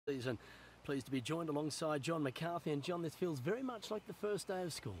And pleased to be joined alongside John McCarthy. And John, this feels very much like the first day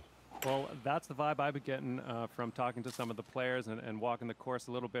of school. Well, that's the vibe I've been getting from talking to some of the players and walking the course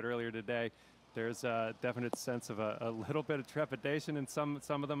a little bit earlier today. There's a definite sense of a little bit of trepidation in some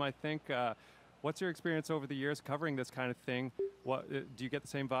of them, I think. What's your experience over the years covering this kind of thing? What do you get the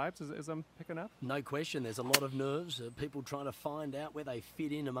same vibes as I'm picking up? No question, there's a lot of nerves, people trying to find out where they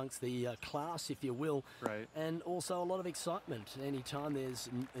fit in amongst the class, if you will. Right. And also a lot of excitement. Anytime there's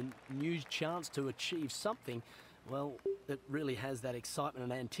a new chance to achieve something, well, it really has that excitement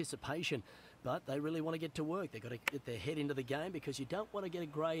and anticipation. But they really want to get to work. They've got to get their head into the game because you don't want to get a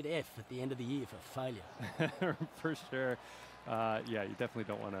grade F at the end of the year for failure. For sure. Yeah, you definitely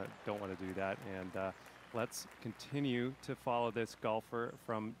don't want to do that. And let's continue to follow this golfer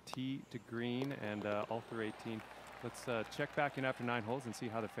from tee to green and all through 18. Let's check back in after 9 holes and see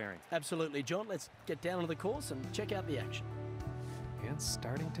how they're faring. Absolutely, John. Let's get down to the course and check out the action. And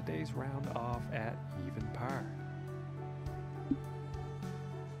starting today's round off at even par.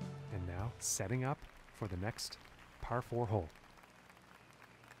 And now setting up for the next par 4 hole.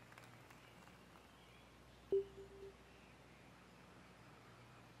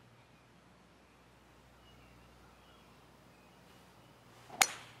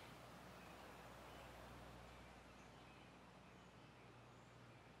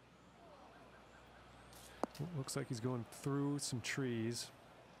 Looks like he's going through some trees.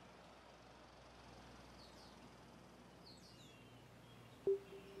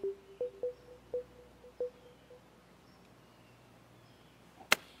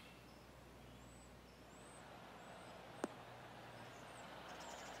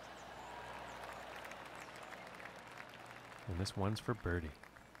 And this one's for birdie.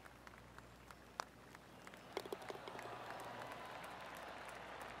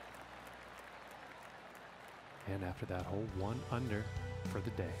 And after that hole, 1 under for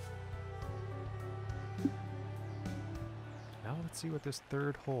the day. Now let's see what this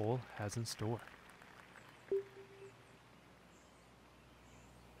 3rd hole has in store.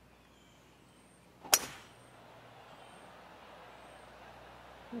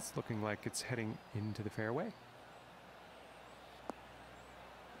 It's looking like it's heading into the fairway.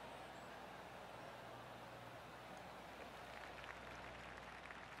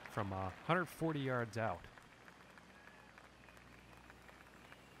 From 140 yards out.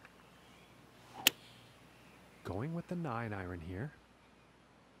 Going with the 9-iron here.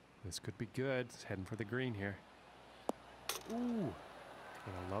 This could be good. It's heading for the green here. Ooh! And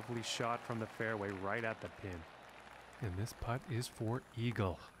a lovely shot from the fairway right at the pin. And this putt is for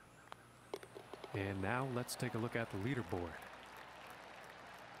eagle. And now let's take a look at the leaderboard.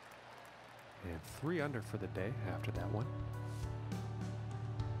 And 3 under for the day after that one.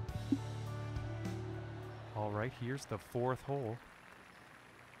 All right, here's the 4th hole.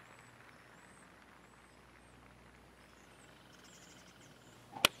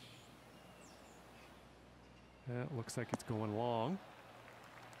 It looks like it's going long.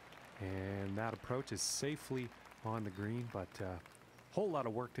 And that approach is safely on the green, but a whole lot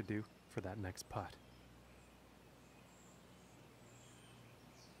of work to do for that next putt.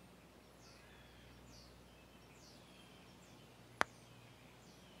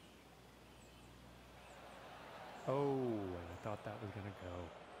 Oh, and I thought that was going to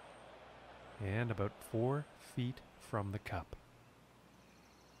go. And about 4 feet from the cup.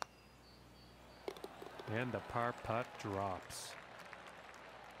 And the par putt drops.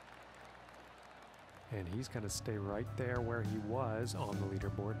 And he's going to stay right there where he was on the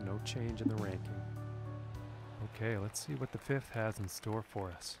leaderboard. No change in the ranking. Okay, let's see what the 5th has in store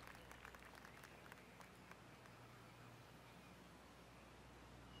for us.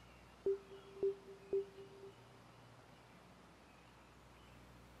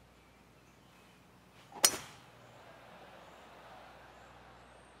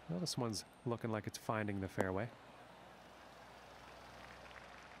 Well, this one's looking like it's finding the fairway.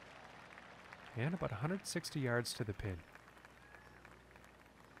 And about 160 yards to the pin.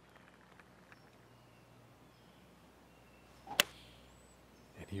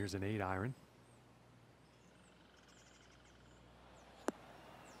 And here's an 8-iron.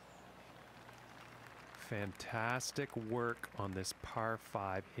 Fantastic work on this par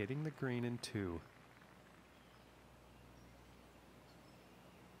 5, hitting the green in 2.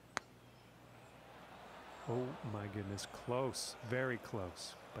 Oh my goodness, close, very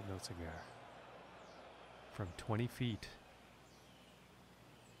close, but no cigar. From 20 feet.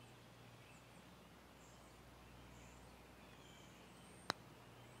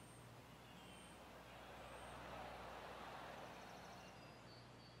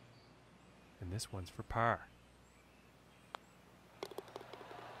 And this one's for par.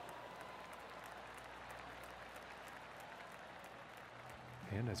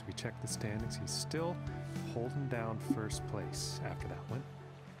 And as we check the standings, he's still holding down first place after that one.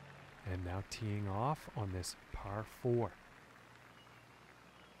 And now teeing off on this par 4.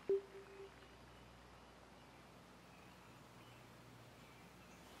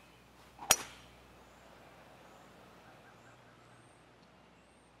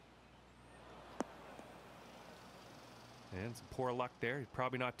 And some poor luck there. He's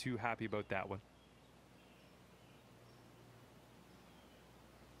probably not too happy about that one.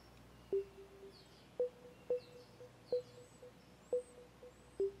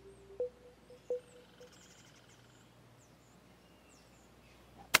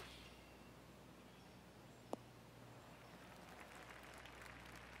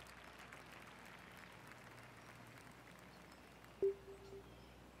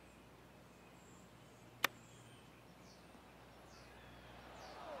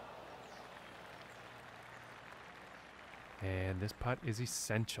 And this putt is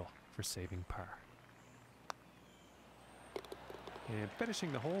essential for saving par. And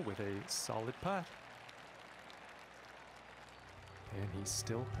finishing the hole with a solid putt. And he's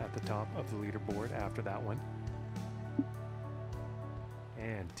still at the top of the leaderboard after that one.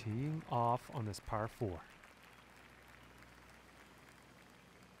 And teeing off on this par 4.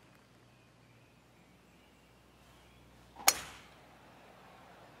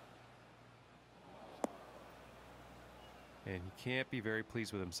 And he can't be very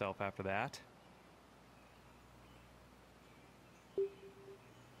pleased with himself after that.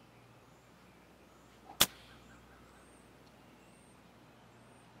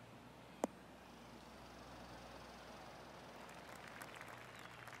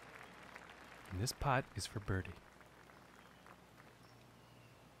 And this putt is for birdie.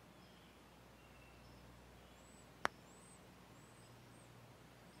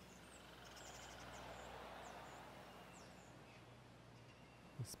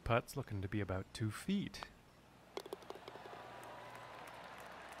 This putt's looking to be about 2 feet.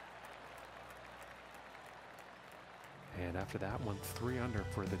 And after that one, 3 under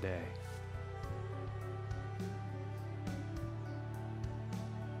for the day.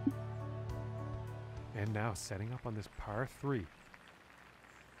 And now setting up on this par 3.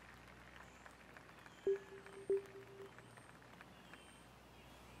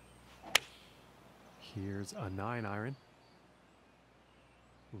 Here's a 9-iron.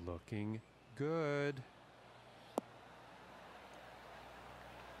 Looking good.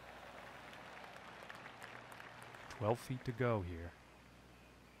 "12 feet to go here.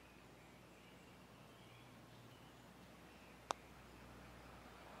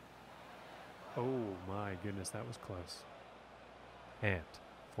 Oh my goodness, that was close. And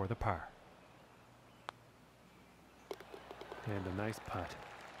for the par. And a nice putt.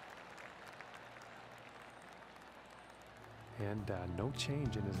 And no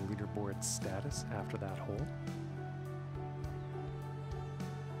change in his leaderboard status after that hole.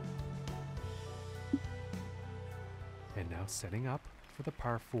 And now setting up for the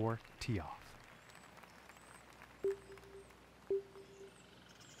par 4 tee off.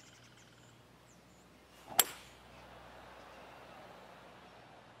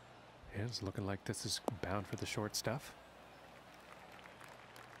 And it's looking like this is bound for the short stuff.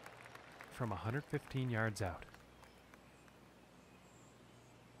 From 115 yards out.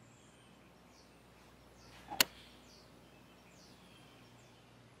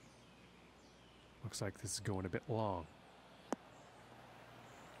 Looks like this is going a bit long.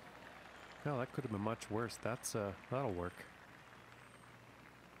 No, that could have been much worse. That'll work.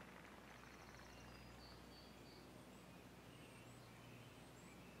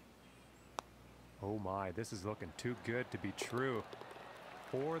 Oh my, this is looking too good to be true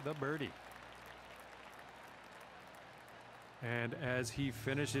for the birdie. And as he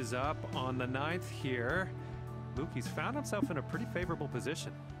finishes up on the 9th here, Luke, he's found himself in a pretty favorable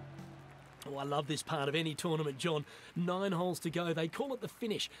position. Oh, I love this part of any tournament, John. 9 holes to go. They call it the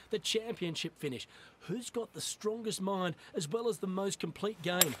finish, the championship finish. Who's got the strongest mind as well as the most complete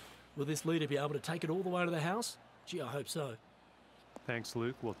game? Will this leader be able to take it all the way to the house? Gee, I hope so. Thanks,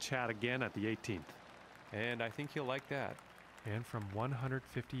 Luke. We'll chat again at the 18th. And I think you'll like that. And from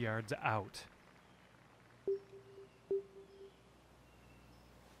 150 yards out.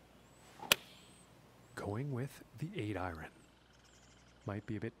 Going with the 8-iron. Might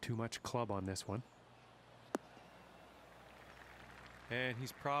be a bit too much club on this one. And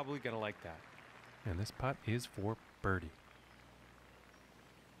he's probably going to like that. And this putt is for birdie.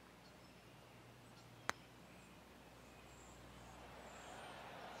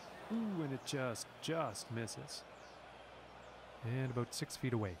 Ooh, and it just misses. And about 6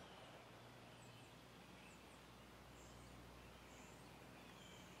 feet away.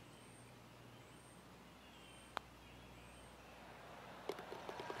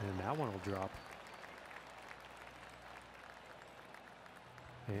 that one will drop.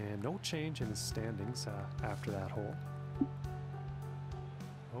 And no change in the standings after that hole.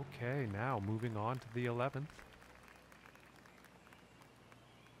 Okay, now moving on to the 11th.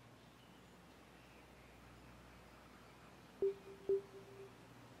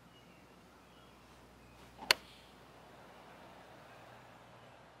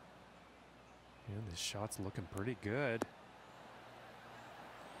 And this shot's looking pretty good.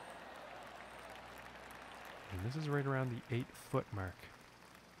 And this is right around the 8-foot mark.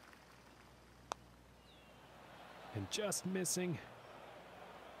 And just missing.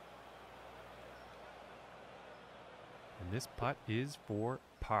 And this putt is for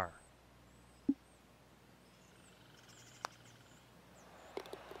par.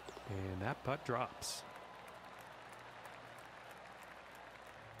 And that putt drops.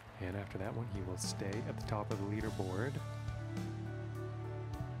 And after that one, he will stay at the top of the leaderboard.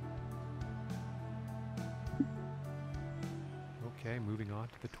 Okay, moving on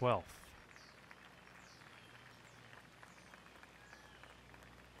to the 12th.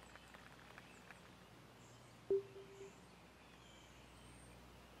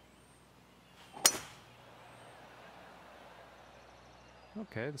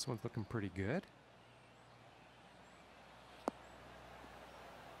 Okay, this one's looking pretty good.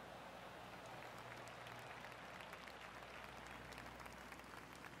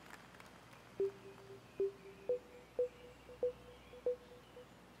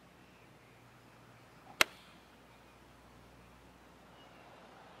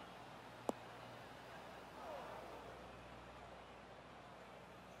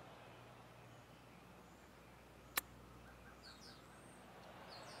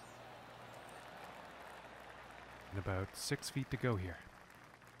 And about 6 feet to go here.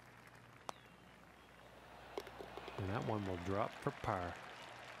 And that one will drop for par.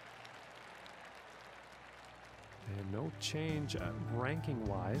 And no change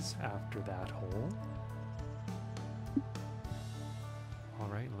ranking-wise after that hole. All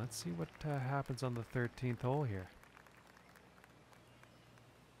right, let's see what happens on the 13th hole here.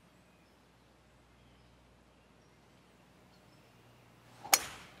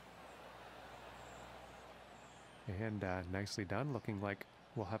 And nicely done, looking like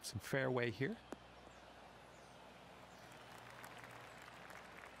we'll have some fairway here.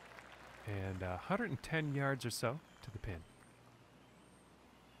 And 110 yards or so to the pin.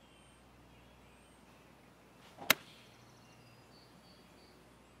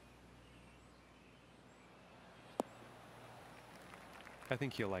 I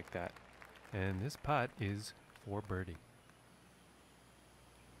think you'll like that. And this putt is for birdie.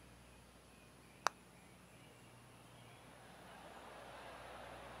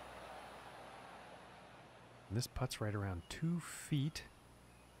 And this putt's right around 2 feet.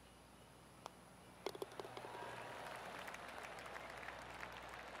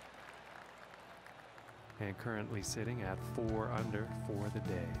 And currently sitting at 4 under for the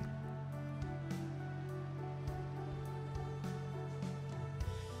day.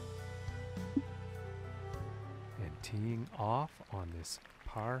 And teeing off on this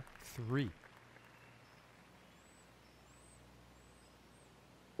par 3.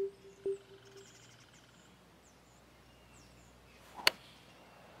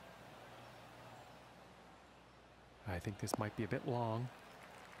 I think this might be a bit long.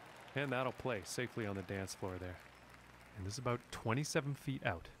 And that'll play safely on the dance floor there. And this is about 27 feet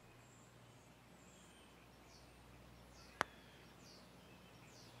out.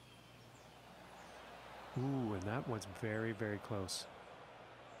 Ooh, and that one's very, very close.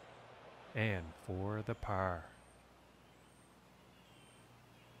 And for the par.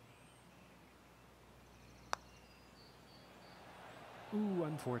 Ooh,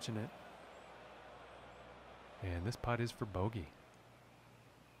 unfortunate. And this putt is for bogey.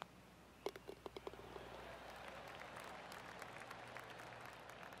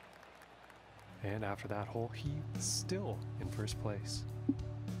 And after that hole, he's still in first place.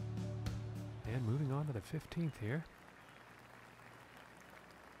 And moving on to the 15th here.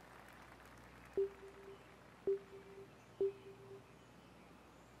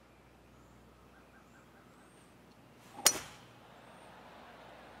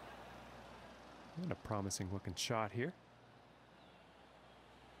 And a promising looking shot here.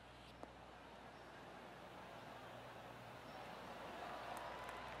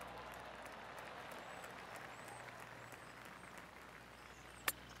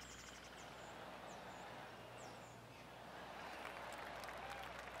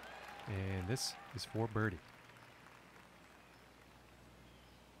 And this is for birdie.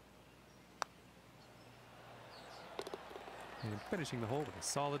 and finishing the hole with a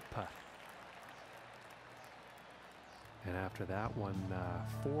solid putt. And after that one,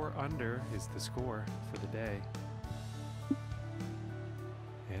 4 under is the score for the day.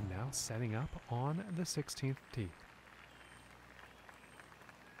 And now setting up on the 16th tee.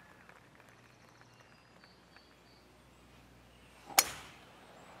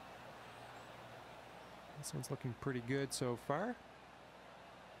 This one's looking pretty good so far.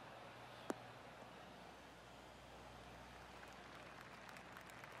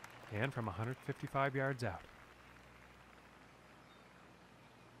 And from 155 yards out.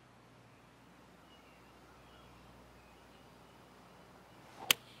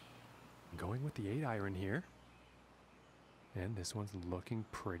 Going with the 8-iron here. And this one's looking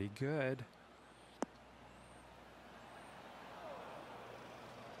pretty good.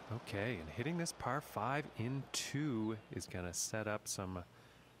 Okay, and hitting this par 5 in 2 is going to set up some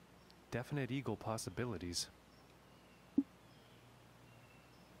definite eagle possibilities.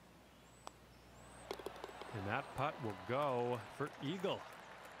 And that putt will go for eagle.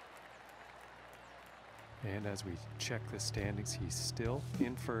 And as we check the standings, he's still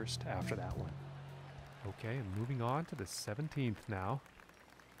in first after that one. Okay, and moving on to the 17th now.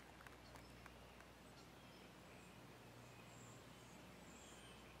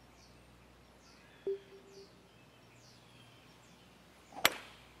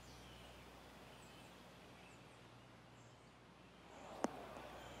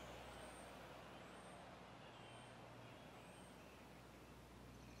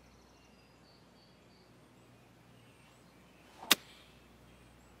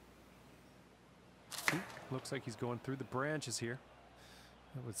 Looks like he's going through the branches here.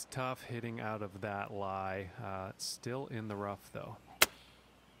 It was tough hitting out of that lie. Still in the rough though.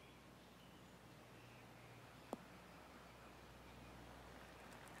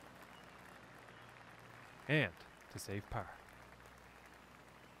 And to save par.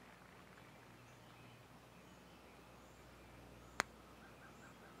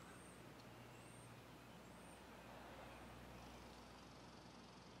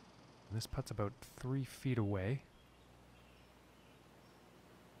 This putt's about 3 feet away.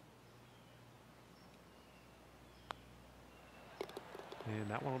 And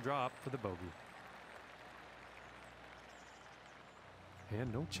that one will drop for the bogey.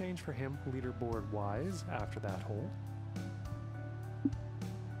 And no change for him leaderboard-wise after that hole.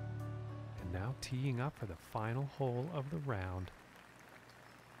 And now teeing up for the final hole of the round.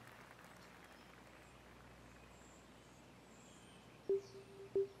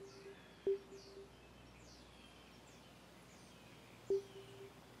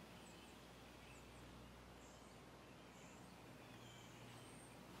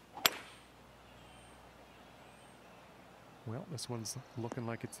 Well, this one's looking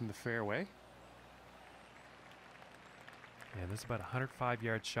like it's in the fairway. And this is about a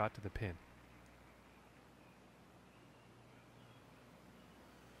 105-yard shot to the pin.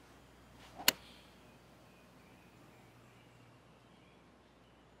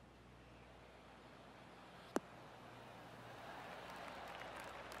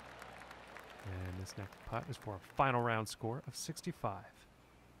 And this next putt is for a final round score of 65.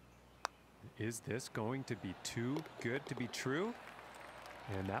 Is this going to be too good to be true?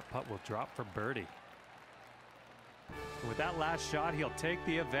 And that putt will drop for birdie. With that last shot, he'll take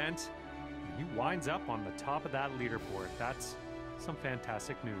the event. He winds up on the top of that leaderboard. That's some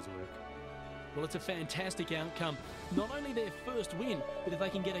fantastic news, Luke. Well, it's a fantastic outcome. Not only their first win, but if they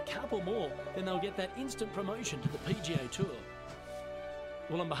can get a couple more, then they'll get that instant promotion to the PGA Tour.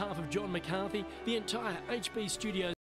 Well, on behalf of John McCarthy, the entire HB Studios